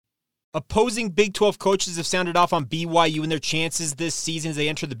Opposing Big 12 coaches have sounded off on BYU and their chances this season as they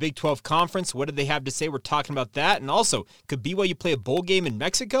enter the Big 12 Conference. What did they have to say? We're talking about that. And also, could BYU play a bowl game in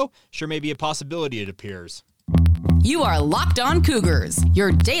Mexico? Sure may be a possibility, it appears. You are Locked On Cougars,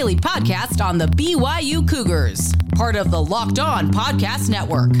 your daily podcast on the BYU Cougars. Part of the Locked On Podcast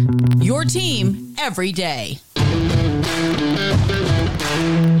Network. Your team every day.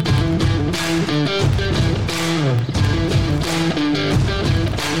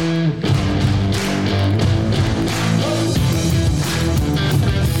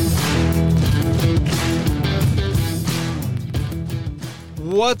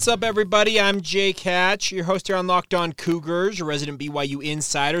 What's up, everybody? I'm Jake Hatch, your host here on Locked On Cougars, your resident BYU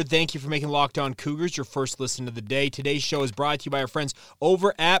insider. Thank you for making Locked On Cougars your first listen of the day. Today's show is brought to you by our friends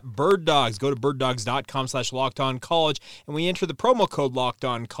over at Bird Dogs. Go to birddogs.com/LockedOnCollege, and when you enter the promo code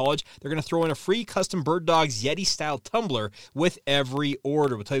LockedOnCollege, they're going to throw in a free custom Bird Dogs Yeti-style tumbler with every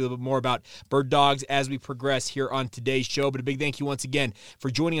order. We'll tell you a little bit more about Bird Dogs as we progress here on today's show, but a big thank you once again for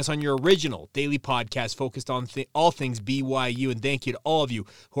joining us on your original daily podcast focused on all things BYU, and thank you to all of you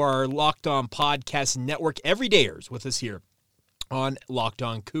who are our Locked On Podcast Network everydayers with us here on Locked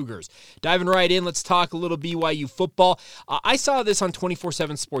On Cougars. Diving right in, let's talk a little BYU football. I saw this on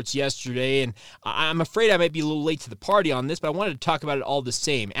 24/7 Sports yesterday, and I'm afraid I might be a little late to the party on this, but I wanted to talk about it all the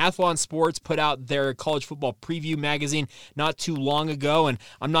same. Athlon Sports put out their college football preview magazine not too long ago, and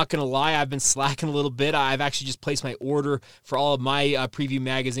I'm not going to lie, I've been slacking a little bit. I've actually just placed my order for all of my preview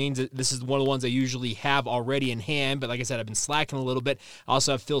magazines. This is one of the ones I usually have already in hand, but like I said, I've been slacking a little bit. I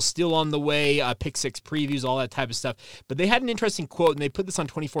also have Phil Steele on the way, Pick 6 previews, all that type of stuff. But they had an interesting quote, and they put this on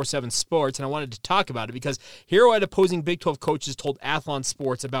 24/7 Sports, and I wanted to talk about it because here are what opposing Big 12 coaches told Athlon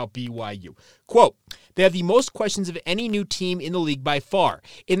Sports about BYU. Quote, "They have the most questions of any new team in the league by far.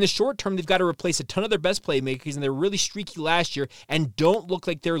 In the short term, they've got to replace a ton of their best playmakers, and they're really streaky last year and don't look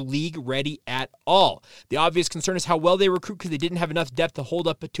like they're league ready at all. The obvious concern is how well they recruit because they didn't have enough depth to hold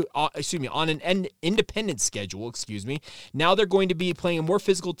up to, on an independent schedule, Now they're going to be playing more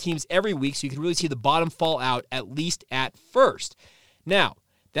physical teams every week, so you can really see the bottom fall out, at least at first." Now,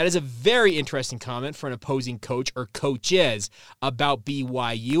 that is a very interesting comment for an opposing coach or coaches about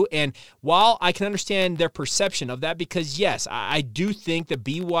BYU. And while I can understand their perception of that, because yes, I do think that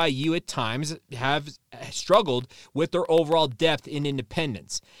BYU at times have struggled with their overall depth in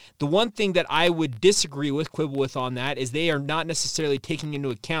independence. The one thing that I would quibble with on that is they are not necessarily taking into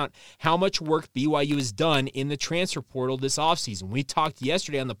account how much work BYU has done in the transfer portal this offseason. We talked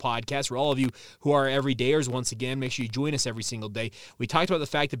yesterday on the podcast, for all of you who are everydayers, once again, make sure you join us every single day. We talked about the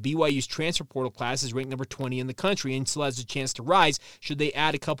fact that BYU's transfer portal class is ranked number 20 in the country and still has a chance to rise should they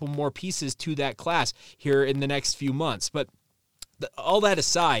add a couple more pieces to that class here in the next few months. But all that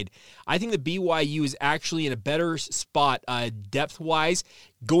aside, I think that BYU is actually in a better spot depth-wise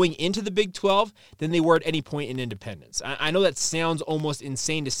going into the Big 12 than they were at any point in independence. I know that sounds almost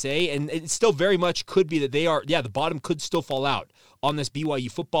insane to say, and it still very much could be that the bottom could still fall out on this BYU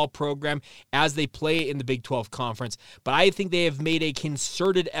football program as they play in the Big 12 Conference. But I think they have made a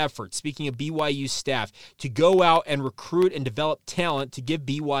concerted effort, speaking of BYU staff, to go out and recruit and develop talent to give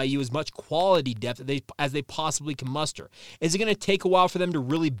BYU as much quality depth as they possibly can muster. Is it going to take a while for them to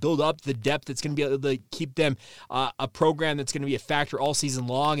really build up the depth that's going to be able to keep them a program that's going to be a factor all season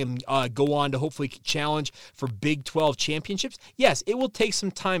long and go on to hopefully challenge for Big 12 championships? Yes, it will take some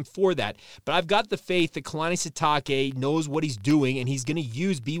time for that, but I've got the faith that Kalani Sitake knows what he's doing, and he's going to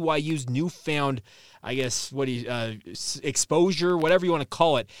use BYU's newfound, exposure, whatever you want to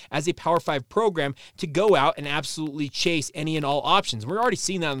call it, as a Power 5 program to go out and absolutely chase any and all options. We're already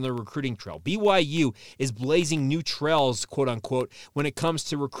seeing that on the recruiting trail. BYU is blazing new trails, quote unquote, when it comes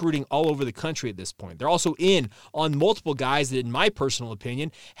to recruiting all over the country at this point. They're also in on multiple guys that, in my personal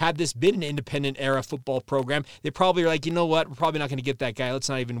opinion, had this been an independent era football program, they probably are like, you know what, we're probably not going to get that guy. Let's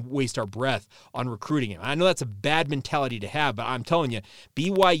not even waste our breath on recruiting him. I know that's a bad mentality to have, but I'm telling you,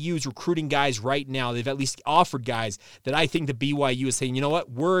 BYU's recruiting guys right now. They've at least offered guys that I think the BYU is saying, you know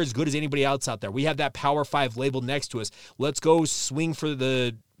what, we're as good as anybody else out there. We have that Power 5 label next to us. Let's go swing for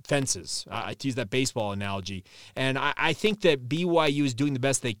the fences, to use that baseball analogy. And I think that BYU is doing the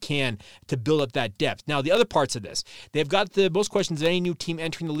best they can to build up that depth. Now, the other parts of this, they've got the most questions of any new team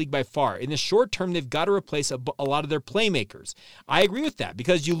entering the league by far. In the short term, they've got to replace a lot of their playmakers. I agree with that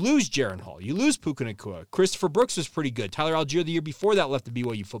because you lose Jaron Hall, you lose Puka Nacua. Christopher Brooks was pretty good. Tyler Algier the year before that left the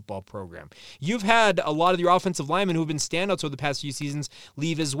BYU football program. You've had a lot of your offensive linemen who have been standouts over the past few seasons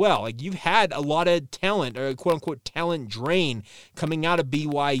leave as well. Like, you've had a lot of talent, or quote-unquote talent drain coming out of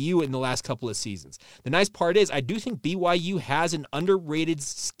BYU in the last couple of seasons. The nice part is I do think BYU has an underrated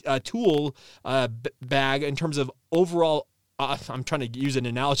tool bag in terms of overall I'm trying to use an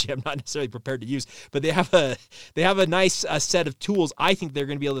analogy I'm not necessarily prepared to use, but they have a nice set of tools I think they're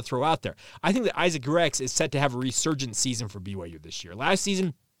going to be able to throw out there. I think that Isaac Rex is set to have a resurgent season for BYU this year. Last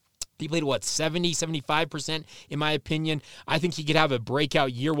season, he played, 75% in my opinion. I think he could have a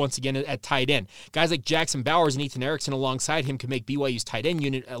breakout year once again at tight end. Guys like Jackson Bowers and Ethan Erickson alongside him could make BYU's tight end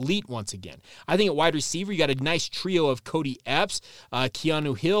unit elite once again. I think at wide receiver, you got a nice trio of Cody Epps,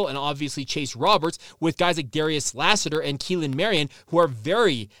 Keanu Hill, and obviously Chase Roberts, with guys like Darius Lassiter and Keelan Marion, who are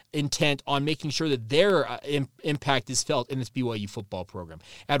very intent on making sure that their impact is felt in this BYU football program.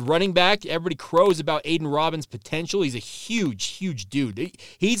 At running back, everybody crows about Aiden Robbins' potential. He's a huge dude.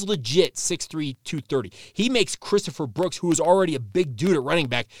 He's legit 6'3", 230. He makes Christopher Brooks, who is already a big dude at running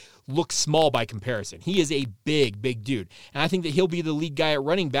back, look small by comparison. He is a big dude. And I think that he'll be the lead guy at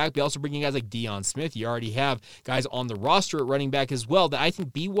running back. We also bring in guys like Deion Smith. You already have guys on the roster at running back as well that I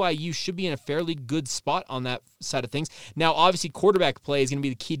think BYU should be in a fairly good spot on that side of things. Now, obviously, quarterback play is going to be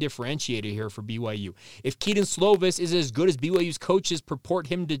the key differentiator here for BYU. If Keaton Slovis is as good as BYU's coaches purport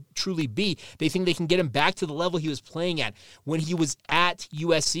him to truly be, they think they can get him back to the level he was playing at when he was at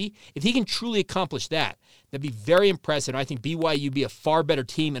USC. If he can truly accomplish that, that'd be very impressive. I think BYU be a far better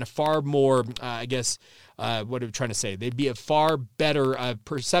team and a far more, what are we trying to say? They'd be a far better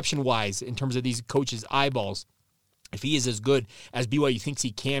perception-wise in terms of these coaches' eyeballs if he is as good as BYU thinks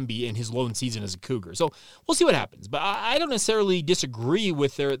he can be in his lone season as a Cougar. So we'll see what happens. But I don't necessarily disagree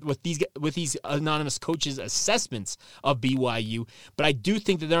with these anonymous coaches' assessments of BYU, but I do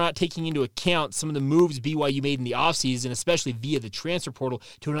think that they're not taking into account some of the moves BYU made in the offseason, especially via the transfer portal,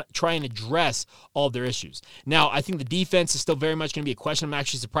 to try and address all of their issues. Now, I think the defense is still very much going to be a question. I'm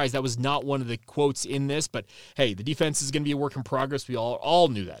actually surprised that was not one of the quotes in this, but hey, the defense is going to be a work in progress. We all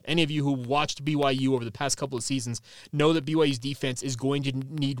knew that. Any of you who watched BYU over the past couple of seasons know that BYU's defense is going to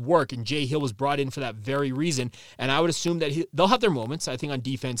need work, and Jay Hill was brought in for that very reason, and I would assume that they'll have their moments, I think, on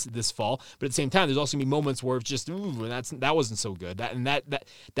defense this fall, but at the same time, there's also going to be moments where it's just, that wasn't so good.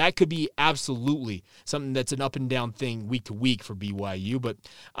 That could be absolutely something that's an up and down thing week to week for BYU, but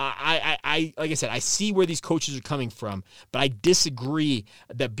I like I said, I see where these coaches are coming from, but I disagree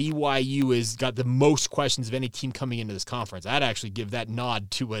that BYU has got the most questions of any team coming into this conference. I'd actually give that nod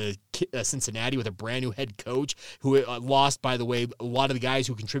to a Cincinnati with a brand new head coach who lost, by the way, a lot of the guys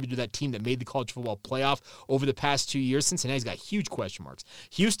who contributed to that team that made the college football playoff over the past 2 years. Cincinnati's got huge question marks.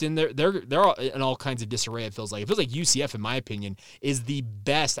 Houston, they're all in all kinds of disarray, it feels like. It feels like UCF, in my opinion, is the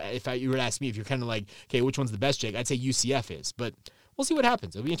best. If you were to ask me, if you're kind of like, okay, which one's the best, Jake? I'd say UCF is, but we'll see what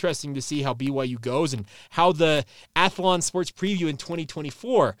happens. It'll be interesting to see how BYU goes and how the Athlon Sports Preview in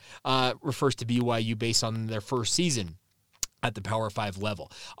 2024 refers to BYU based on their first season at the Power 5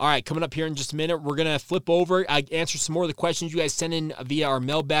 level. All right, coming up here in just a minute, we're going to flip over, answer some more of the questions you guys sent in via our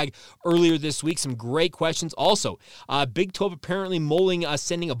mailbag earlier this week. Some great questions. Also, Big 12 apparently mulling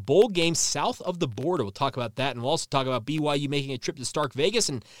sending a bowl game south of the border. We'll talk about that, and we'll also talk about BYU making a trip to Stark Vegas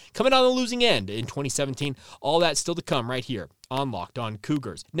and coming out on the losing end in 2017. All that still to come right here on Locked On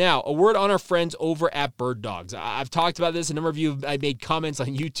Cougars. Now, a word on our friends over at Bird Dogs. I've talked about this. A number of you have made comments on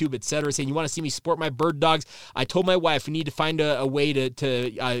YouTube, etc., saying you want to see me sport my Bird Dogs. I told my wife we need to find a way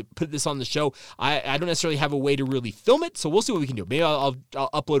to put this on the show. I don't necessarily have a way to really film it, so we'll see what we can do. Maybe I'll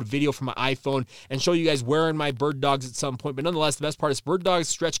upload a video from my iPhone and show you guys wearing my Bird Dogs at some point. But nonetheless, the best part is Bird Dogs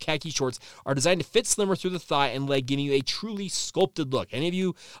stretch khaki shorts are designed to fit slimmer through the thigh and leg, giving you a truly sculpted look. Any of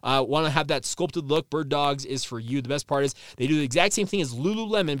you want to have that sculpted look, Bird Dogs is for you. The best part is they do the exact same thing as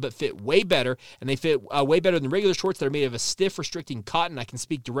Lululemon, but fit way better, and they fit way better than regular shorts that are made of a stiff, restricting cotton. I can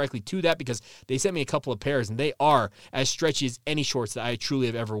speak directly to that because they sent me a couple of pairs, and they are as stretchy as any shorts that I truly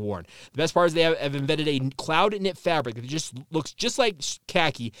have ever worn. The best part is they have invented a cloud knit fabric that just looks just like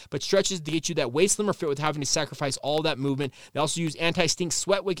khaki, but stretches to get you that way slimmer fit without having to sacrifice all that movement. They also use anti-stink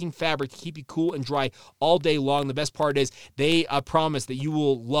sweat-wicking fabric to keep you cool and dry all day long. The best part is they promise that you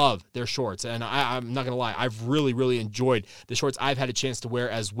will love their shorts, and I'm not going to lie, I've really enjoyed the shorts I've had a chance to wear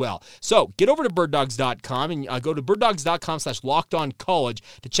as well. So get over to birddogs.com and go to birddogs.com/lockedoncollege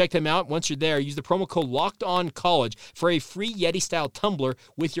to check them out. Once you're there, use the promo code LOCKEDONCollege for a free Yeti-style tumbler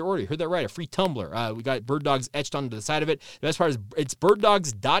with your order. You heard that right, a free tumbler. We got Bird Dogs etched onto the side of it. The best part is it's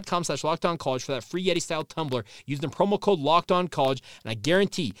birddogs.com/lockedoncollege for that free Yeti-style tumbler. Use the promo code LOCKEDONCollege, and I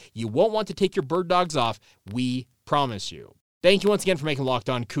guarantee you won't want to take your Bird Dogs off. We promise you. Thank you once again for making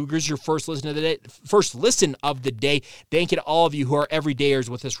Locked On Cougars your first listen of the day. Thank you to all of you who are everydayers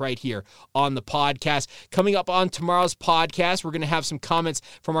with us right here on the podcast. Coming up on tomorrow's podcast, we're going to have some comments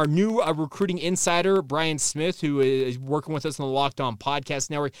from our new recruiting insider, Brian Smith, who is working with us on the Locked On Podcast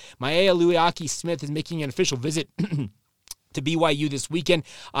Network. Maea Luiaki Smith is making an official visit to BYU this weekend.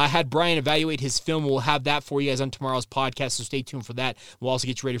 I had Brian evaluate his film. We'll have that for you guys on tomorrow's podcast, so stay tuned for that. We'll also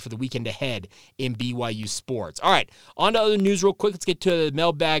get you ready for the weekend ahead in BYU sports. All right, on to other news real quick. Let's get to the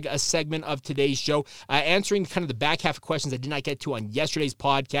mailbag segment of today's show, answering kind of the back half of questions I did not get to on yesterday's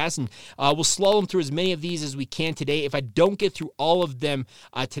podcast, and we'll slalom through as many of these as we can today. If I don't get through all of them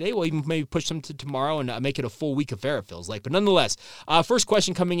today, we'll even maybe push them to tomorrow and make it a full week affair, it feels like. But nonetheless, first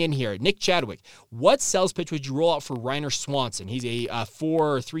question coming in here. Nick Chadwick, what sales pitch would you roll out for Reiner Swanson? He's a 4-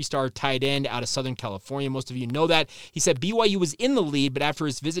 or 3-star tight end out of Southern California. Most of you know that. He said BYU was in the lead, but after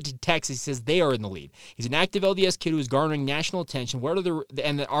his visit to Texas, he says they are in the lead. He's an active LDS kid who is garnering national attention. What are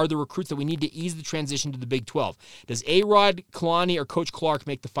the recruits that we need to ease the transition to the Big 12? Does A-Rod, Kalani, or Coach Clark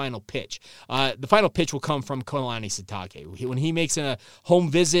make the final pitch? The final pitch will come from Kalani Sitake. When he makes a home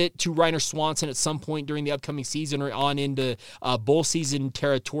visit to Reiner Swanson at some point during the upcoming season or on into bowl season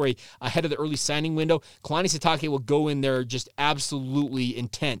territory ahead of the early signing window, Kalani Sitake will go in there just absolutely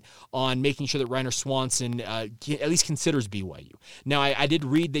intent on making sure that Reiner Swanson at least considers BYU. Now, I did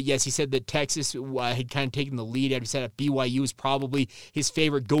read that, yes, he said that Texas had kind of taken the lead. He said that BYU is probably his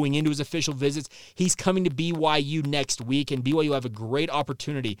favorite going into his official visits. He's coming to BYU next week, and BYU will have a great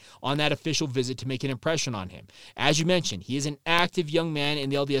opportunity on that official visit to make an impression on him. As you mentioned, he is an active young man in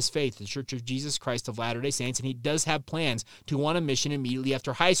the LDS faith, the Church of Jesus Christ of Latter-day Saints, and he does have plans to go on a mission immediately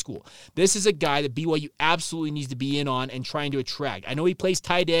after high school. This is a guy that BYU absolutely needs to be in on and trying to attract. I know he plays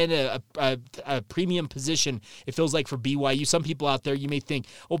tight end, a premium position, it feels like, for BYU. Some people out there, you may think,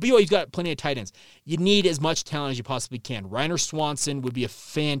 well, BYU's got plenty of tight ends. You need as much talent as you possibly can. Reiner Swanson would be a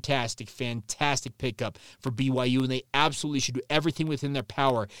fantastic pickup for BYU, and they absolutely should do everything within their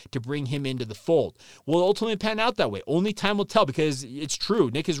power to bring him into the fold. Will it ultimately pan out that way? Only time will tell, because it's true.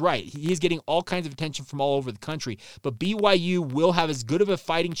 Nick is right. He is getting all kinds of attention from all over the country, but BYU will have as good of a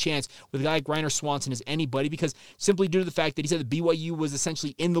fighting chance with a guy like Reiner Swanson as anybody, because simply due to the fact that he said that BYU was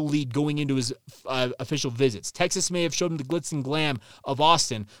essentially in the lead going into his official visits. Texas may have showed him the glitz and glam of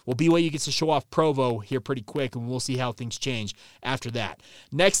Austin. Well, BYU gets to show off Provo here pretty quick, and we'll see how things change after that.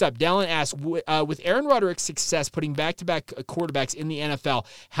 Next up, Dallin asks, with Aaron Roderick's success putting back-to-back quarterbacks in the NFL,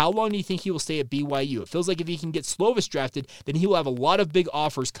 how long do you think he will stay at BYU? It feels like if he can get Slovis drafted, then he will have a lot of big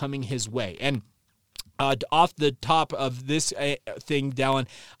offers coming his way. And off the top of this thing, Dallin,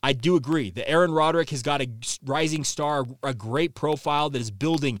 I do agree that Aaron Roderick has got a rising star, a great profile that is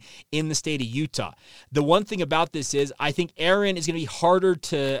building in the state of Utah. The one thing about this is I think Aaron is going to be harder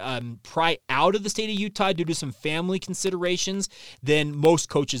to pry out of the state of Utah due to some family considerations than most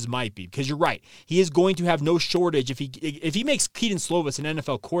coaches might be, because you're right. He is going to have no shortage. If he makes Keaton Slovis an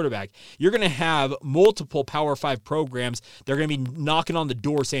NFL quarterback, you're going to have multiple Power 5 programs. They're going to be knocking on the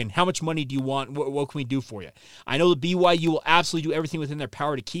door saying, how much money do you want? What can we do for you? I know that BYU will absolutely do everything within their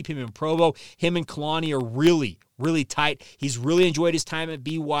power to keep him in Provo. Him and Kalani are really tight. He's really enjoyed his time at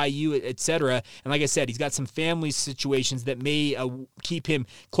BYU, etc. And like I said, he's got some family situations that may keep him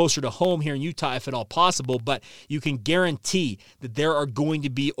closer to home here in Utah, if at all possible. But you can guarantee that there are going to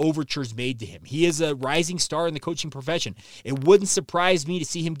be overtures made to him. He is a rising star in the coaching profession. It wouldn't surprise me to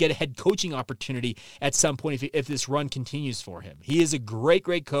see him get a head coaching opportunity at some point if this run continues for him. He is a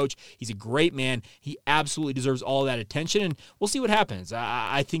great coach. He's a great man. He absolutely deserves all that attention, and we'll see what happens.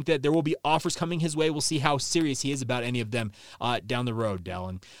 I think that there will be offers coming his way. We'll see how serious he is about any of them down the road,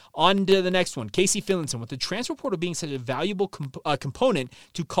 Dallin. On to the next one. Casey Finlinson, with the transfer portal being such a valuable component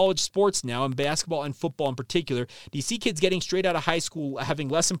to college sports now, and basketball and football in particular, do you see kids getting straight out of high school having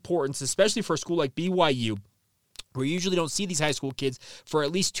less importance, especially for a school like BYU, where you usually don't see these high school kids for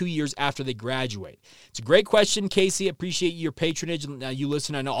at least 2 years after they graduate? It's a great question, Casey. Appreciate your patronage. You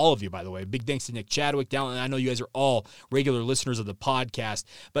listen. I know all of you, by the way. Big thanks to Nick Chadwick down. I know you guys are all regular listeners of the podcast.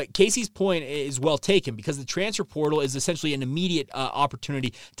 But Casey's point is well taken, because the transfer portal is essentially an immediate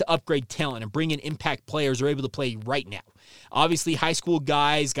opportunity to upgrade talent and bring in impact players who are able to play right now. Obviously, high school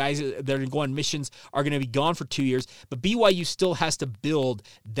guys that are going to go on missions are going to be gone for 2 years, but BYU still has to build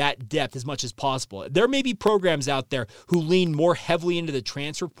that depth as much as possible. There may be programs out there who lean more heavily into the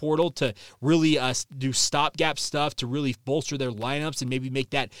transfer portal to really do stopgap stuff to really bolster their lineups and maybe make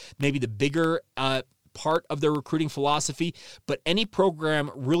that maybe the bigger part of their recruiting philosophy. But any program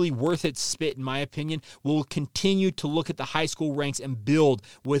really worth its spit, in my opinion, will continue to look at the high school ranks and build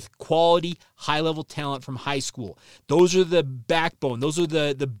with quality high-level talent from high school. Those are the backbone. Those are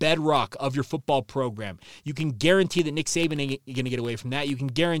the bedrock of your football program. You can guarantee that Nick Saban ain't going to get away from that. You can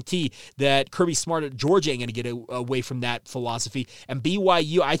guarantee that Kirby Smart at Georgia ain't going to get away from that philosophy. And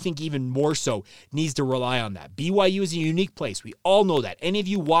BYU, I think even more so, needs to rely on that. BYU is a unique place. We all know that. Any of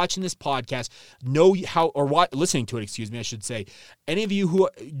you watching this podcast know how, or listening to it, I should say, any of you who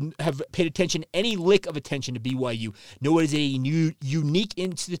have paid attention, any lick of attention to BYU, know it is a unique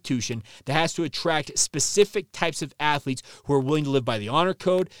institution that has to attract specific types of athletes who are willing to live by the honor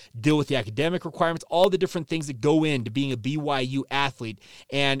code, deal with the academic requirements, all the different things that go into being a BYU athlete.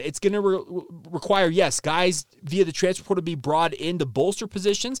 And it's going to require, yes, guys via the transfer portal to be brought in to bolster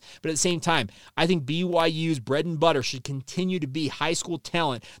positions, but at the same time, I think BYU's bread and butter should continue to be high school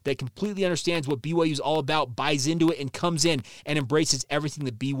talent that completely understands what BYU is all about, buys into it, and comes in and embraces everything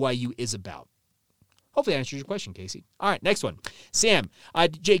that BYU is about. Hopefully that answers your question, Casey. All right, next one. Sam,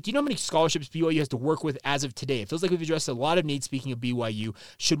 Jake, do you know how many scholarships BYU has to work with as of today? It feels like we've addressed a lot of needs, speaking of BYU.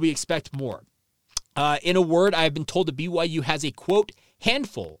 Should we expect more? In a word, I've been told that BYU has a, quote,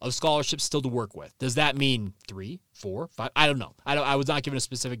 handful of scholarships still to work with. Does that mean 3, 4, 5? I don't know. I was not given a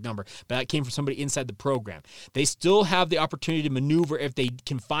specific number, but that came from somebody inside the program. They still have the opportunity to maneuver if they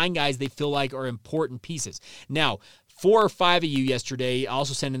can find guys they feel like are important pieces. Now, 4 or 5 of you yesterday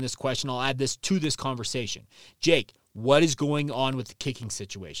also sent in this question. I'll add this to this conversation. Jake, what is going on with the kicking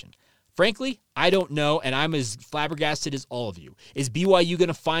situation? Frankly, I don't know, and I'm as flabbergasted as all of you. Is BYU going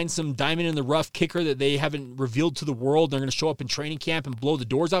to find some diamond in the rough kicker that they haven't revealed to the world? They're going to show up in training camp and blow the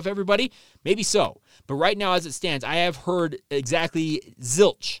doors off everybody? Maybe so. But right now, as it stands, I have heard exactly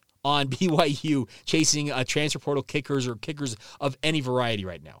zilch on BYU chasing transfer portal kickers or kickers of any variety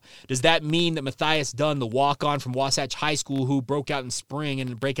right now. Does that mean that Matthias Dunn, the walk-on from Wasatch High School who broke out in spring,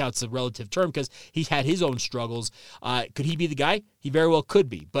 and breakout's a relative term because he's had his own struggles, could he be the guy? He very well could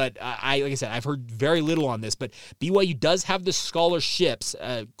be. But like I said, I've heard very little on this. But BYU does have the scholarships,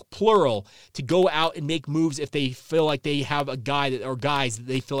 plural, to go out and make moves if they feel like they have a guy or guys that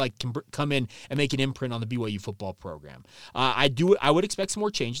they feel like can come in and make an imprint on the BYU football program. I would expect some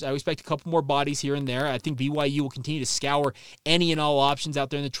more changes. I would expect a couple more bodies here and there. I think BYU will continue to scour any and all options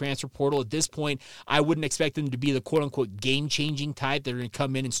out there in the transfer portal. At this point, I wouldn't expect them to be the quote-unquote game-changing type that are going to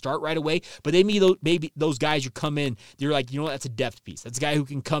come in and start right away. But maybe those guys who come in, you're like, you know what, that's a depth piece. That's a guy who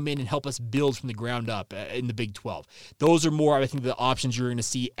can come in and help us build from the ground up in the Big 12. Those are more, I think, the options you're going to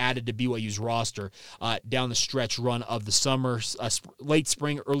see added to BYU's roster down the stretch run of the summer, late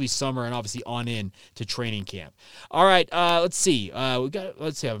spring, early summer, and obviously on in to training camp. All right, let's see. I'm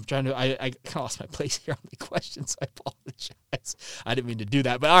trying to. I kind of lost my place here on the questions. I apologize. I didn't mean to do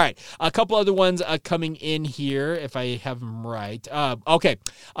that. But all right, a couple other ones coming in here, if I have them right. Okay,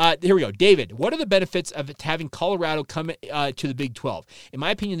 here we go. David, what are the benefits of having Colorado come to the Big 12? In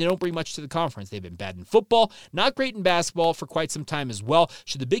my opinion, they don't bring much to the conference. They've been bad in football, not great in basketball for quite some time as well.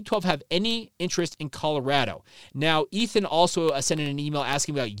 Should the Big 12 have any interest in Colorado? Now, Ethan also sent in an email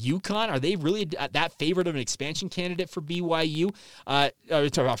asking about UConn. Are they really that favorite of an expansion candidate for BYU?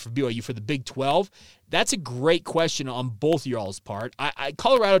 For BYU for the Big 12? That's a great question on both of y'all's part.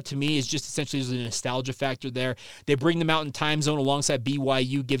 Colorado, to me, is just essentially a nostalgia factor there. They bring them out in time zone alongside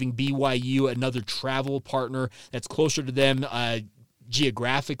BYU, giving BYU another travel partner that's closer to them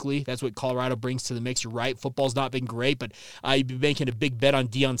geographically. That's what Colorado brings to the mix. You're right. Football's not been great, but you've been making a big bet on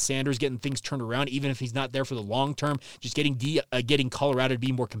Deion Sanders getting things turned around, even if he's not there for the long term. Just getting Colorado to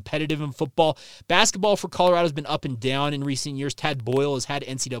be more competitive in football. Basketball for Colorado has been up and down in recent years. Tad Boyle has had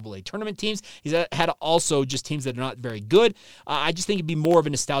NCAA tournament teams. He's had also just teams that are not very good. I just think it'd be more of a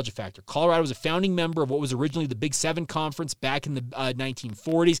nostalgia factor. Colorado was a founding member of what was originally the Big 7 Conference back in the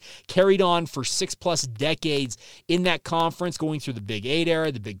 1940s, carried on for 6+ decades in that conference, going through the Big 8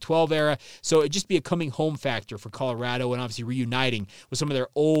 era, the Big 12 era. So it'd just be a coming home factor for Colorado and obviously reuniting with some of their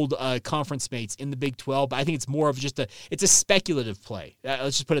old conference mates in the Big 12. But I think it's more of just it's a speculative play.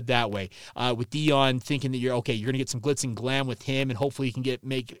 Let's just put it that way. With Deion thinking that you're going to get some glitz and glam with him, and hopefully you can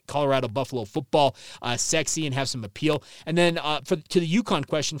make Colorado Buffalo football sexy and have some appeal. And then to the UConn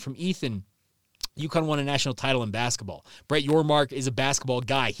question from Ethan, UConn won a national title in basketball. Brett Yormark is a basketball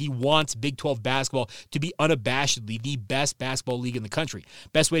guy. He wants Big 12 basketball to be unabashedly the best basketball league in the country.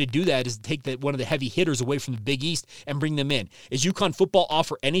 Best way to do that is to take one of the heavy hitters away from the Big East and bring them in. Is UConn football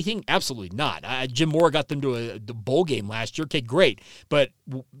offer anything? Absolutely not. Jim Moore got them to the bowl game last year. Okay, great. But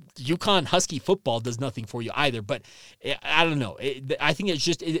UConn Husky football does nothing for you either. But I don't know. I think it's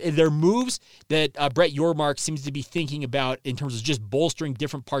just they're moves that Brett Yormark seems to be thinking about in terms of just bolstering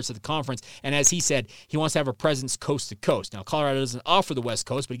different parts of the conference. And as he said he wants to have a presence coast to coast. Now, Colorado doesn't offer the West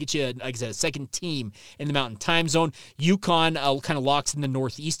Coast, but it gets you, like I said, a second team in the Mountain Time Zone. UConn kind of locks in the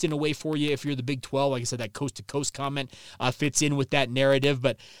Northeast in a way for you if you're the Big 12. Like I said, that coast to coast comment fits in with that narrative,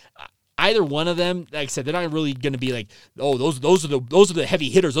 but either one of them, like I said, they're not really going to be like, oh, those are the heavy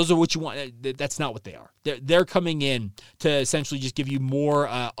hitters. Those are what you want. That's not what they are. They're coming in to essentially just give you more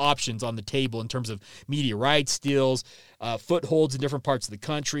options on the table in terms of media rights deals, footholds in different parts of the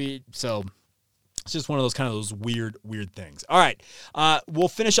country. So it's just one of those weird things. All right, we'll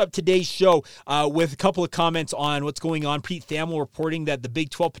finish up today's show with a couple of comments on what's going on. Pete Thamel reporting that the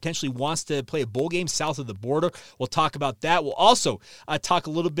Big 12 potentially wants to play a bowl game south of the border. We'll talk about that. We'll also talk a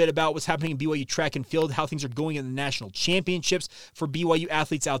little bit about what's happening in BYU track and field, how things are going in the national championships for BYU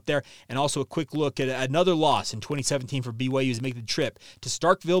athletes out there, and also a quick look at another loss in 2017 for BYU as they make the trip to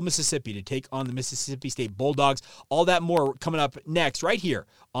Starkville, Mississippi to take on the Mississippi State Bulldogs. All that more coming up next right here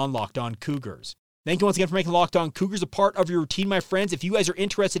on Locked On Cougars. Thank you once again for making Locked On Cougars a part of your routine, my friends. If you guys are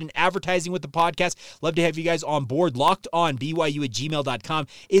interested in advertising with the podcast, love to have you guys on board. LockedOnBYU@gmail.com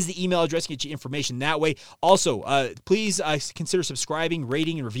is the email address. Get you information that way. Also, please consider subscribing,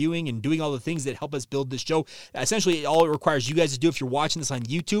 rating, and reviewing, and doing all the things that help us build this show. Essentially, all it requires you guys to do if you're watching this on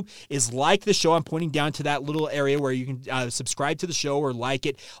YouTube is like the show. I'm pointing down to that little area where you can subscribe to the show or like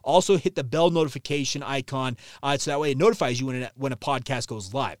it. Also, hit the bell notification icon so that way it notifies you when a podcast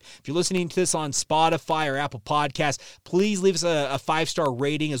goes live. If you're listening to this on Spotify or Apple Podcasts, please leave us a 5-star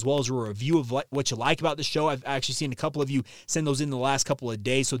rating as well as a review of what you like about the show. I've actually seen a couple of you send those in the last couple of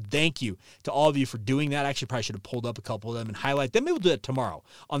days, so thank you to all of you for doing that. I actually probably should have pulled up a couple of them and highlight them. Maybe we'll do that tomorrow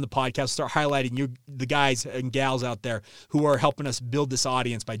on the podcast. Start highlighting the guys and gals out there who are helping us build this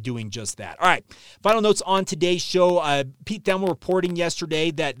audience by doing just that. All right, final notes on today's show. Pete Thamel reporting yesterday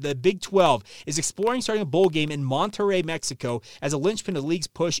that the Big 12 is exploring starting a bowl game in Monterrey, Mexico as a linchpin of the league's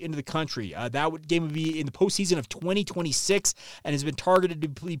push into the country. That game would be in the postseason of 2026 and has been targeted to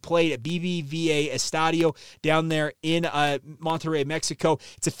be played at BBVA Estadio down there in Monterrey, Mexico.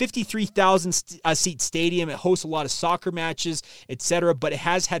 It's a 53,000 seat stadium. It hosts a lot of soccer matches, etc., but it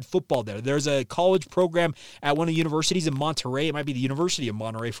has had football there. There's a college program at one of the universities in Monterrey. It might be the University of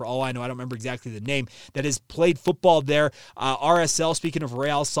Monterrey for all I know. I don't remember exactly the name. That has played football there. RSL, speaking of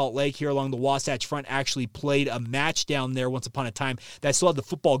Real Salt Lake here along the Wasatch Front, actually played a match down there once upon a time that still had the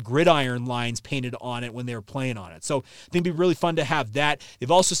football gridiron lines painted on it when they were playing on it. So I think it'd be really fun to have that.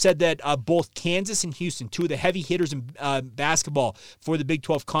 They've also said that both Kansas and Houston, two of the heavy hitters in basketball for the Big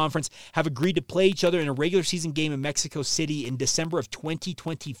 12 Conference, have agreed to play each other in a regular season game in Mexico City in December of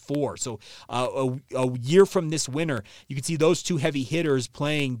 2024. So a year from this winter, you can see those two heavy hitters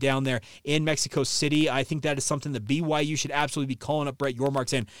playing down there in Mexico City. I think that is something that BYU should absolutely be calling up Brett Yormark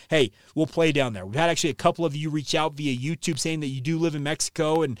saying, hey, we'll play down there. We've had actually a couple of you reach out via YouTube saying that you do live in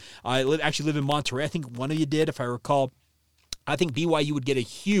Mexico and actually live in Monterrey. I think one of you did, if I recall. I think BYU would get a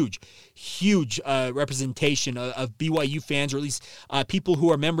huge representation of BYU fans, or at least people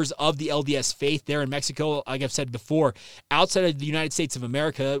who are members of the LDS faith there in Mexico. Like I've said before, outside of the United States of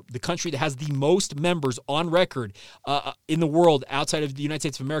America, the country that has the most members on record in the world outside of the United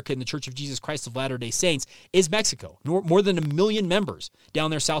States of America in the Church of Jesus Christ of Latter-day Saints is Mexico. More than 1 million members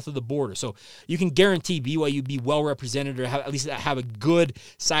down there south of the border. So you can guarantee BYU be well represented, or at least have a good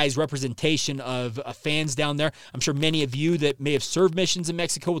size representation of fans down there. I'm sure many of you that may have served missions in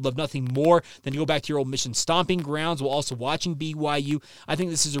Mexico would love nothing more than to go back to your old mission stomping grounds while also watching BYU. I think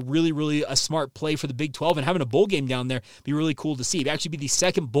this is a really a smart play for the Big 12, and having a bowl game down there be really cool to see. It'd actually be the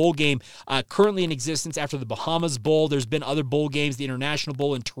second bowl game currently in existence after the Bahamas Bowl. There's been other bowl games. The International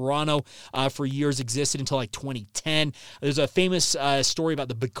Bowl in Toronto for years existed until like 2010. There's a famous story about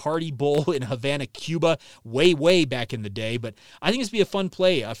the Bacardi Bowl in Havana, Cuba, way back in the day, but I think this would be a fun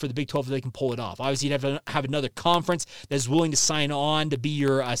play for the Big 12 if they can pull it off. Obviously, you'd have to have another conference that's willing to sign on to be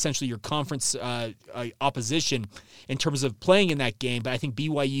your essentially your conference opposition in terms of playing in that game, but I think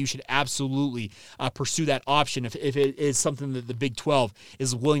BYU should absolutely pursue that option if it is something that the Big 12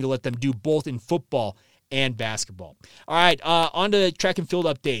 is willing to let them do both in football and basketball. All right, on to track and field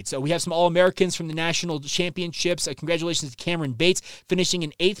updates. We have some All-Americans from the national championships. Congratulations to Cameron Bates, finishing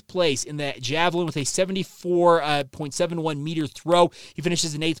in 8th place in the javelin with a 74.71 meter throw. He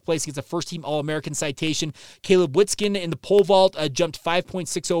finishes in 8th place, gets a first-team All-American citation. Caleb Witzkin in the pole vault jumped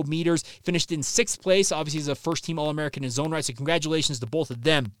 5.60 meters, finished in 6th place. Obviously, he's a first-team All-American in his own right, so congratulations to both of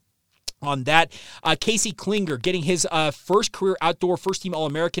them. on that. Casey Klinger getting his first career outdoor first-team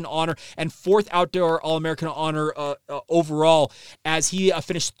All-American honor and fourth outdoor All-American honor overall as he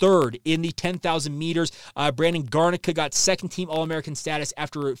finished third in the 10,000 meters. Brandon Garnica got second-team All-American status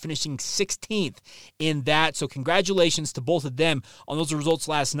after finishing 16th in that. So congratulations to both of them on those results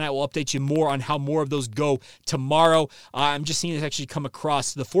last night. We'll update you more on how more of those go tomorrow. I'm just seeing this actually come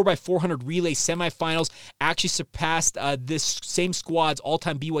across. The 4x400 relay semifinals actually surpassed this same squad's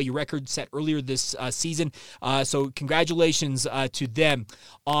all-time BYU record set earlier this season. So congratulations to them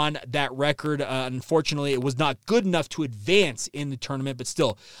on that record. Unfortunately, it was not good enough to advance in the tournament, but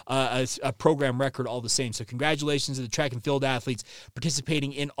still a program record all the same. So congratulations to the track and field athletes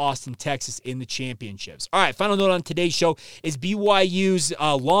participating in Austin, Texas in the championships. All right, final note on today's show is BYU's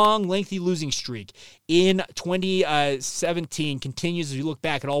long, lengthy losing streak in 2017 continues as we look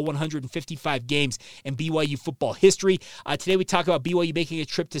back at all 155 games in BYU football history. Today we talk about BYU making a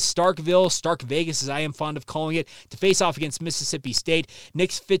trip to Stark Vegas, as I am fond of calling it, to face off against Mississippi State.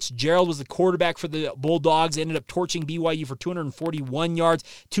 Nick Fitzgerald was the quarterback for the Bulldogs, ended up torching BYU for 241 yards,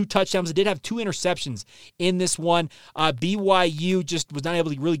 2 touchdowns. It did have 2 interceptions in this one. BYU just was not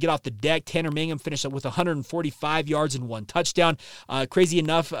able to really get off the deck. Tanner Mangum finished up with 145 yards and 1 touchdown. Crazy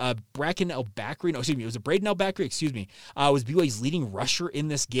enough, Braden El-Bakri was BYU's leading rusher in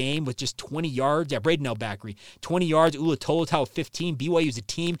this game with just 20 yards. Yeah, Braden El-Bakri, 20 yards. Ula Tolotau, 15. BYU's a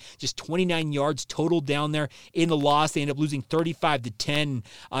team, just 29 yards total down there in the loss. They ended up losing 35-10.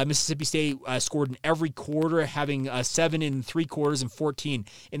 Mississippi State scored in every quarter, having 7 in 3 quarters and 14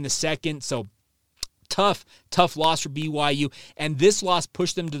 in the second. So tough loss for BYU, and this loss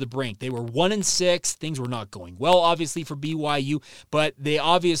pushed them to the brink. They were 1-6. Things were not going well, obviously, for BYU, but they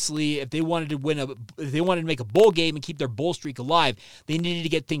obviously, if they wanted to make a bowl game and keep their bowl streak alive, they needed to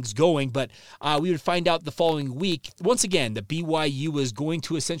get things going. But we would find out the following week, once again, that BYU was going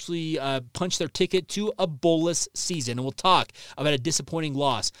to essentially punch their ticket to a bowlless season, and we'll talk about a disappointing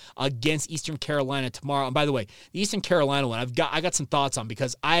loss against Eastern Carolina tomorrow. And by the way, the Eastern Carolina one, I got some thoughts on,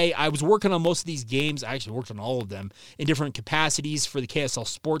 because I was working on most of these games. I actually worked on all of them in different capacities for the KSL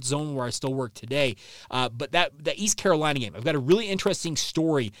Sports Zone, where I still work today. But that East Carolina game, I've got a really interesting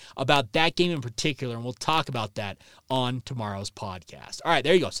story about that game in particular, and we'll talk about that on tomorrow's podcast. All right,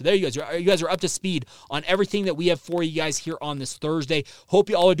 there you go. So there you guys are. You guys are up to speed on everything that we have for you guys here on this Thursday. Hope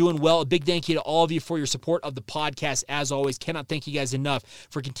you all are doing well. A big thank you to all of you for your support of the podcast. As always, cannot thank you guys enough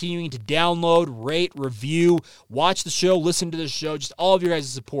for continuing to download, rate, review, watch the show, listen to the show. Just all of your guys'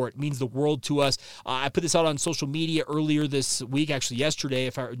 support means the world to us. I put this out on social media earlier this week, actually yesterday,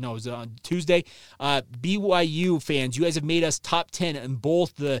 it was on Tuesday. BYU fans, you guys have made us top 10 in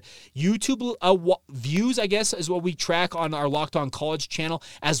both the YouTube views, I guess, is what we track on our Locked On College channel,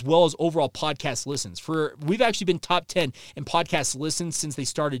 as well as overall podcast listens. We've actually been top 10 in podcast listens since they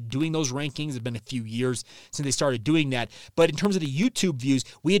started doing those rankings. It's been a few years since they started doing that. But in terms of the YouTube views,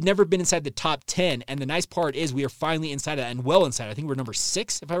 we had never been inside the top 10. And the nice part is we are finally inside of that, and well inside. I think we're number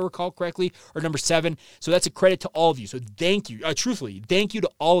 6, if I recall correctly, or number 7. So that's a credit to all of you. So thank you. Truthfully, thank you to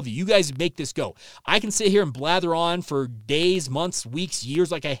all of you. You guys make this go. I can sit here and blather on for days, months, weeks,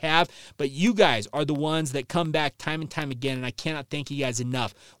 years like I have, but you guys are the ones that come back time and time again, and I cannot thank you guys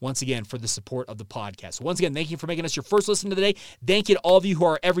enough once again for the support of the podcast. So once again, thank you for making us your first listen of the day. Thank you to all of you who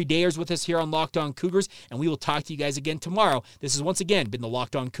are everydayers with us here on Locked On Cougars, and we will talk to you guys again tomorrow. This has once again been the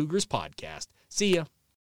Locked On Cougars podcast. See ya.